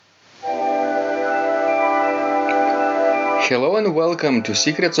Hello and welcome to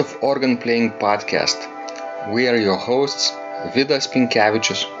Secrets of Organ Playing podcast. We are your hosts, Vidas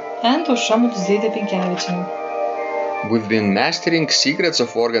Pinkevičius and Aušra Mutuzėtė Pinkevičienė. We've been mastering secrets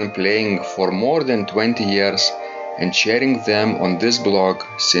of organ playing for more than 20 years and sharing them on this blog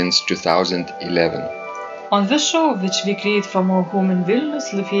since 2011. On this show, which we create from our home in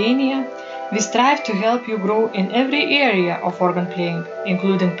Vilnius, Lithuania, we strive to help you grow in every area of organ playing,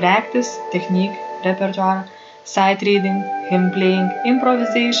 including practice, technique, repertoire, sight reading, hymn playing,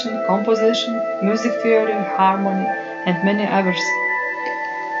 improvisation, composition, music theory, harmony, and many others.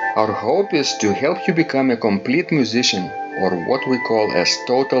 Our hope is to help you become a complete musician, or what we call as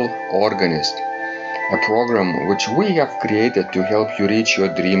total organist, a program which we have created to help you reach your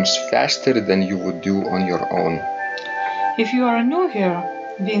dreams faster than you would do on your own. If you are new here,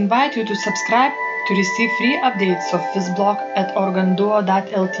 we invite you to subscribe to receive free updates of this blog at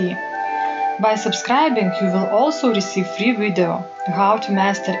organduo.lt. By subscribing, you will also receive free video how to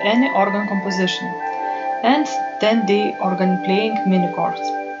master any organ composition and 10-day organ playing mini course.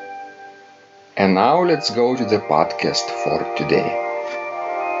 And now let's go to the podcast for today.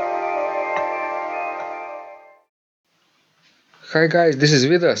 Hi guys, this is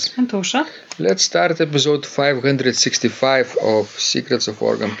Vidas. And Aušra. Let's start episode 565 of Secrets of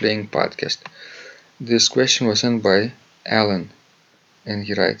Organ Playing podcast. This question was sent by Alan, and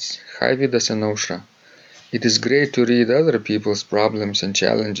he writes, Hi Vidas and Aušra. It is great to read other people's problems and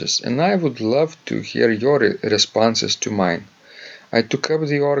challenges, and I would love to hear your responses to mine. I took up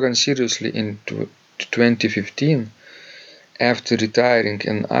the organ seriously in 2015 after retiring,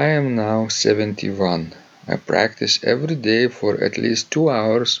 and I am now 71. I practice every day for at least 2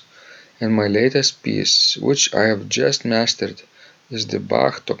 hours, and my latest piece, which I have just mastered, is the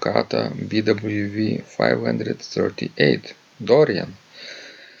Bach Toccata BWV 538, Dorian.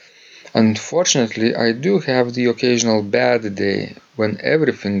 Unfortunately, I do have the occasional bad day when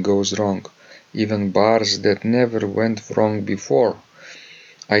everything goes wrong, even bars that never went wrong before.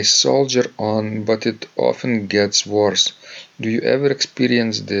 I soldier on, but it often gets worse. Do you ever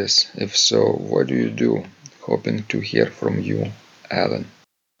experience this? If so, what do you do? Hoping to hear from you, Alan.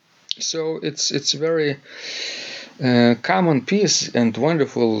 So it's very common piece and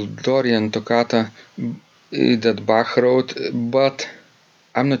wonderful Dorian Toccata that Bach wrote, but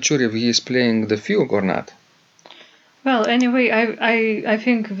I'm not sure if he is playing the fugue or not. Well, anyway, I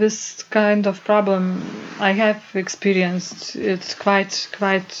think this kind of problem I have experienced it quite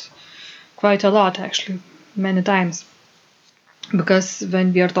a lot, actually, many times. Because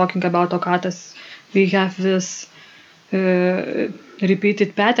when we are talking about toccatas, we have this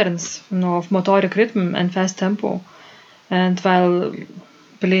repeated patterns, of motoric rhythm and fast tempo, and while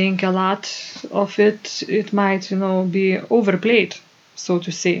playing a lot of it, it might be overplayed, so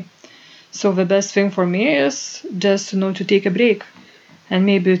to say. So the best thing for me is just to take a break and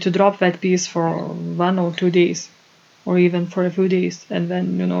maybe to drop that piece for 1 or 2 days, or even for a few days, and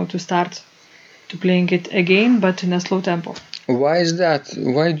then to start to playing it again, but in a slow tempo. Why is that?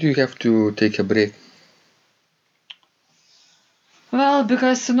 Why do you have to take a break? Well,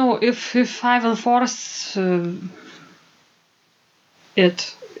 because if I will force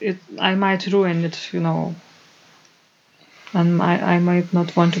it I might ruin it, and I might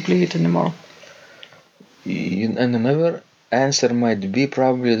not want to play it anymore. And another answer might be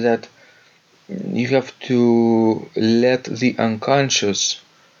probably that you have to let the unconscious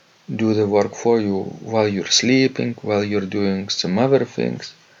do the work for you while you're sleeping, while you're doing some other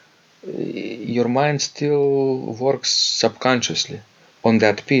things. Your mind still works subconsciously on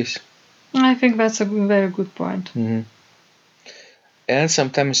that piece. I think that's a very good point. Mm-hmm. And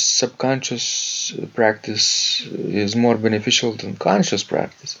sometimes subconscious practice is more beneficial than conscious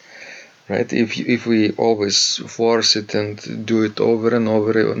practice, right? If we always force it and do it over and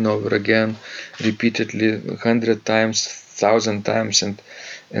over and over again, repeatedly, 100 times, 1,000 times,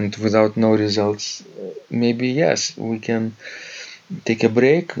 and without no results, maybe yes, we can take a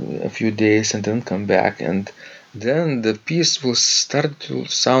break a few days and then come back, and then the piece will start to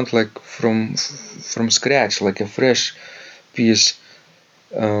sound like from scratch, like a fresh piece.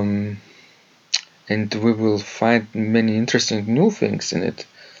 And we will find many interesting new things in it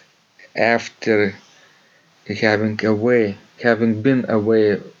after having been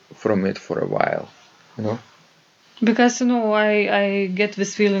away from it for a while, Because I get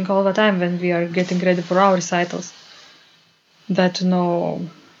this feeling all the time when we are getting ready for our recitals, that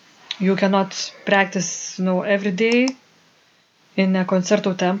you cannot practice every day in a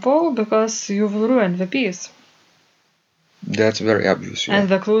concerto tempo, because you will ruin the piece. That's very obvious. Yeah. And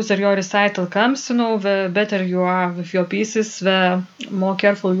the closer your recital comes, the better you are with your pieces, the more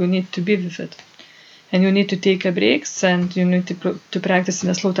careful you need to be with it. and you need to take a breaks, and you need to practice in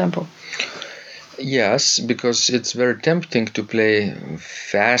a slow tempo. Yes, because it's very tempting to play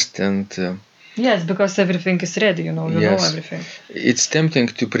fast and Yes, because everything is ready, you know yes, everything. it's tempting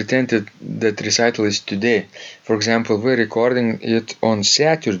to pretend that recital is today. For example, we're recording it on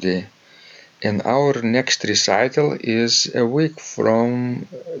Saturday, and our next recital is a week from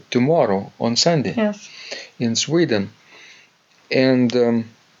tomorrow on Sunday Yes. in Sweden, and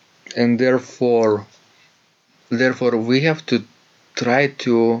therefore we have to try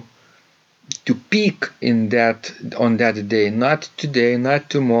to peak in that on that day, not today, not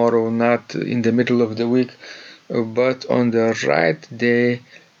tomorrow, not in the middle of the week, but on the right day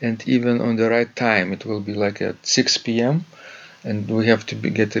and even on the right time. It will be like at 6 p.m. and we have to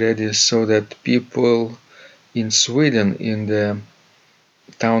get ready so that people in Sweden, in the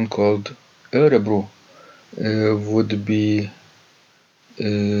town called Örebro, would be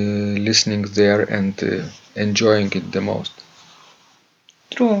listening there and enjoying it the most.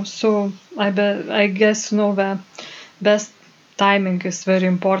 True. So I guess the best timing is very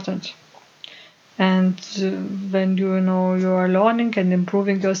important. And when you are learning and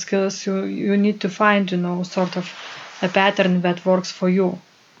improving your skills, you need to find sort of a pattern that works for you.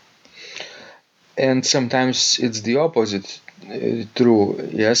 And sometimes it's the opposite true.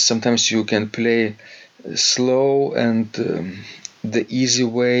 Yes, sometimes you can play slow and the easy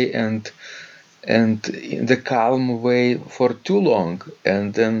way and the calm way for too long,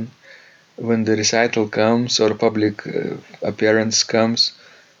 and then when the recital comes or public appearance comes,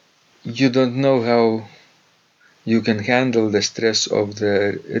 you don't know how you can handle the stress of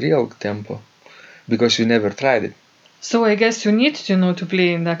the real tempo because you never tried it. So I guess you need to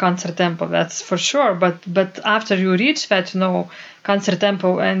play in the concert tempo, that's for sure. But after you reach that concert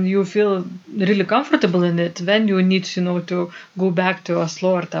tempo and you feel really comfortable in it, then you need to go back to a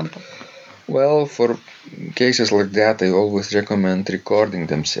slower tempo. Well, for cases like that, I always recommend recording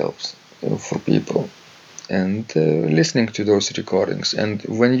themselves for people and listening to those recordings. And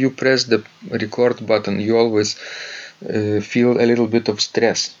when you press the record button, you always feel a little bit of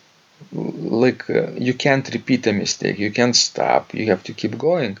stress. Like you can't repeat a mistake, you can't stop, you have to keep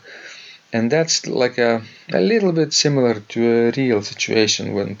going. And that's like a little bit similar to a real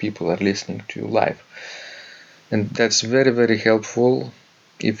situation when people are listening to you live. And that's very, very helpful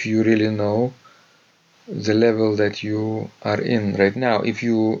if you really know the level that you are in right now. If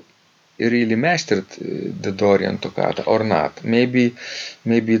you really mastered the Dorian toccata or not. Maybe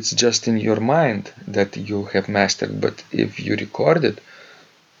it's just in your mind that you have mastered, but if you record it,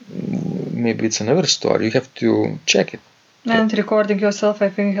 maybe it's another story. You have to check it. And recording yourself, I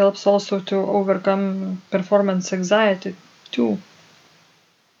think, helps also to overcome performance anxiety too.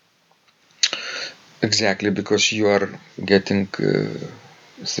 Exactly, because you are getting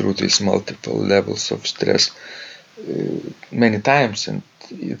through these multiple levels of stress many times, and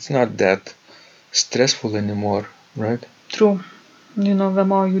it's not that stressful anymore, right? True. The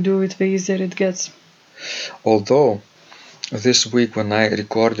more you do it, the easier it gets. Although this week when I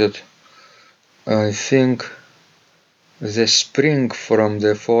recorded, I think the Spring from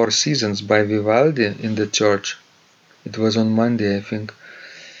the Four Seasons by Vivaldi in the church. It was on Monday, I think.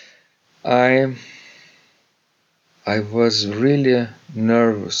 I was really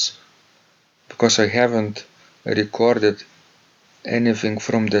nervous because I haven't recorded anything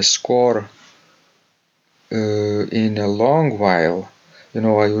from the score in a long while.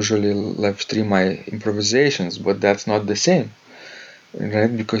 I usually live stream my improvisations, but that's not the same,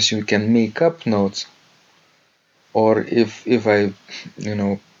 right? Because you can make up notes, or if I,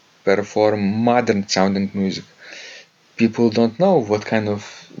 perform modern sounding music, people don't know what kind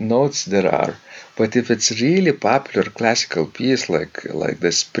of notes there are. But if it's really popular classical piece like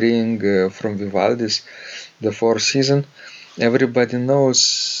the Spring from Vivaldi's The Four Seasons, everybody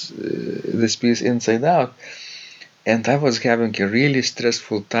knows this piece inside out. And I was having a really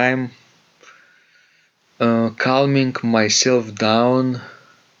stressful time calming myself down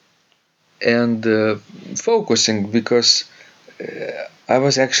and focusing, because I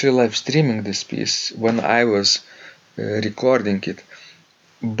was actually live streaming this piece when I was recording it.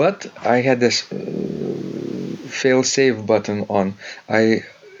 But I had this fail save button on. I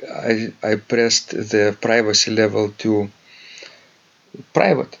pressed the privacy level to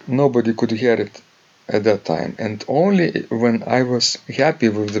private. Nobody could hear it at that time, and only when I was happy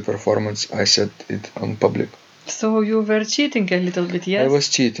with the performance I set it on public. So you were cheating a little bit, yes? I was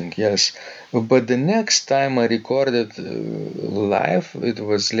cheating, yes. But the next time I recorded live, it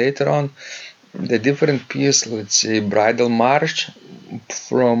was later on, the different piece, let's say Bridal March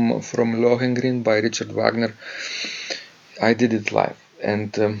from Lohengrin by Richard Wagner. I did it live,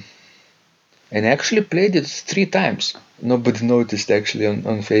 and and I actually played it 3 times. Nobody noticed actually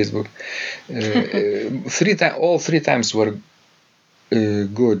on Facebook. All 3 times were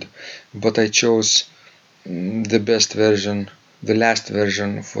good, but I chose the best version, the last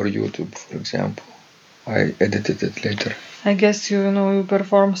version for YouTube, for example. I edited it later. I guess you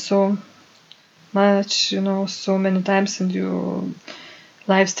perform so much, so many times, and you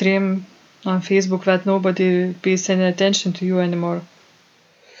live stream on Facebook that nobody pays any attention to you anymore.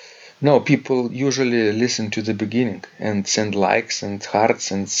 No, people usually listen to the beginning and send likes and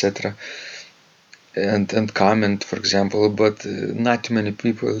hearts and etc. and comment, for example, but not too many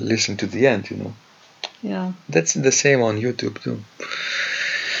people listen to the end, Yeah. That's the same on YouTube too.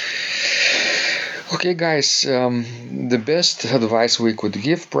 Okay, guys, the best advice we could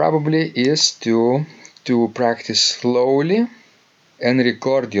give probably is to practice slowly and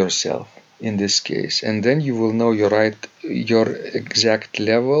record yourself in this case, and then you will know your exact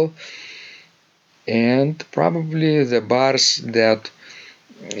level, and probably the bars that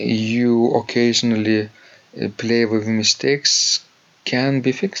you occasionally play with mistakes can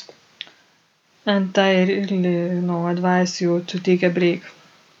be fixed. And I really, advise you to take a break.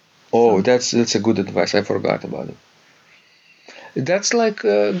 Oh, that's a good advice. I forgot about it. That's like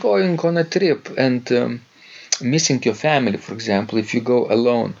going on a trip and missing your family, for example. If you go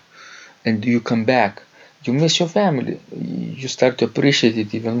alone and you come back, you miss your family. You start to appreciate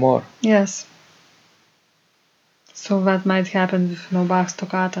it even more. Yes. So that might happen with Bach's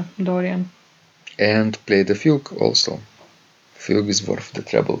Toccata, Dorian. And play the fugue also. Fugue is worth the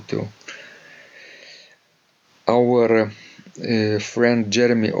trouble too. Our friend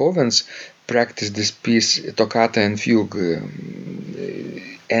Jeremy Owens practiced this piece, Toccata and Fugue,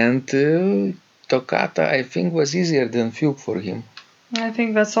 and Toccata, I think, was easier than Fugue for him. I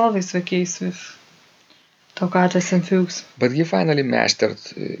think that's always the case with toccatas and fugues. But he finally mastered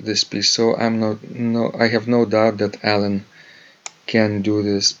this piece, so I have no doubt that Alan can do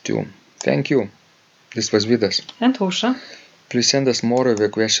this too. Thank you. This was Vidas. And Ausra. Please send us more of your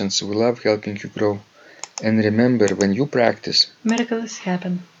questions. We love helping you grow. And remember, when you practice, miracles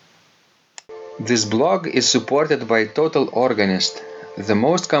happen. This blog is supported by Total Organist, the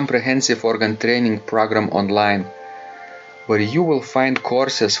most comprehensive organ training program online, where you will find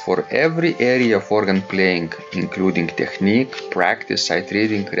courses for every area of organ playing, including technique, practice, sight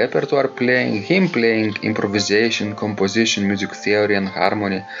reading, repertoire playing, hymn playing, improvisation, composition, music theory and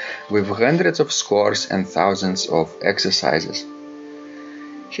harmony, with hundreds of scores and thousands of exercises.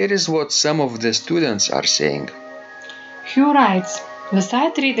 Here is what some of the students are saying. Hugh writes, the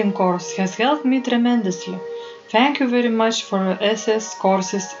sight reading course has helped me tremendously. Thank you very much for your essays,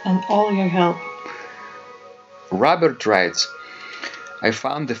 courses, and all your help. Robert writes, I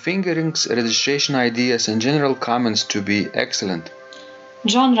found the fingerings, registration ideas, and general comments to be excellent.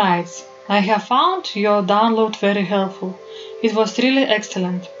 John writes, I have found your download very helpful. It was really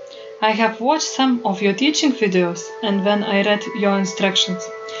excellent. I have watched some of your teaching videos, and when I read your instructions,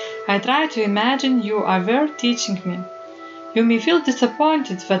 I tried to imagine you are there teaching me. You may feel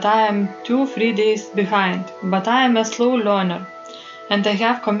disappointed that I am 2-3 days behind, but I am a slow learner, and I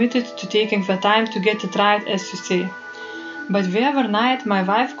have committed to taking the time to get it right, as you say. But the other night my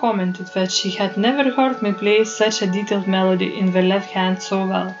wife commented that she had never heard me play such a detailed melody in the left hand so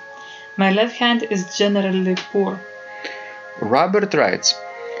well. My left hand is generally poor. Robert writes,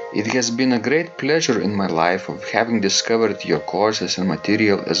 it has been a great pleasure in my life of having discovered your courses and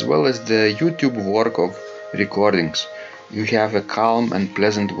material as well as the YouTube work of recordings. You have a calm and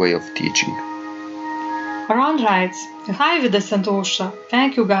pleasant way of teaching. Ron writes, Hi Vidas and Ausra,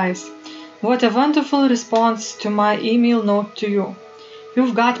 thank you guys. What a wonderful response to my email note to you.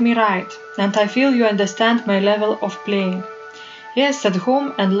 You've got me right, and I feel you understand my level of playing. Yes, at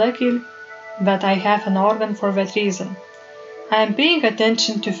home and lucky that I have an organ for that reason. I am paying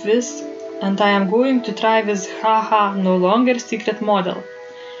attention to this, and I am going to try this haha no longer secret model.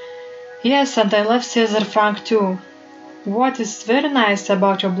 Yes, and I love Cesar Frank too. What is very nice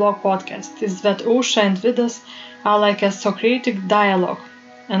about your blog podcast is that Ausra and Vidas are like a Socratic dialogue,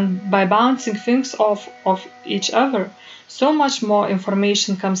 and by bouncing things off of each other, so much more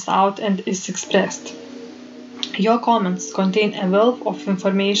information comes out and is expressed. Your comments contain a wealth of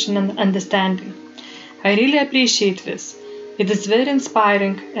information and understanding. I really appreciate this. It is very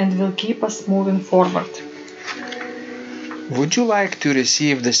inspiring and will keep us moving forward. Would you like to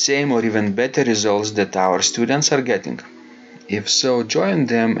receive the same or even better results that our students are getting? If so, join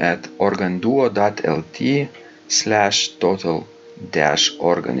them at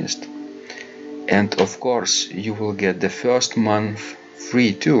organduo.lt/total-organist. And of course, you will get the first month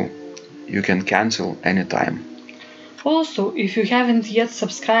free too. You can cancel anytime. Also, if you haven't yet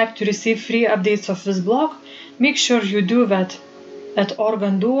subscribed to receive free updates of this blog, make sure you do that at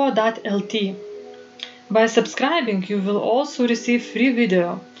organduo.lt. By subscribing, you will also receive free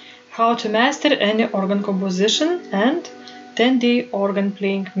video, how to master any organ composition and 10-day organ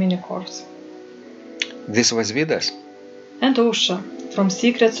playing mini course. This was Vidas. And Ausra from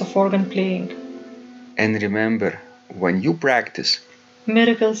Secrets of Organ Playing. And remember, when you practice,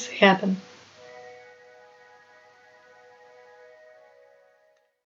 miracles happen.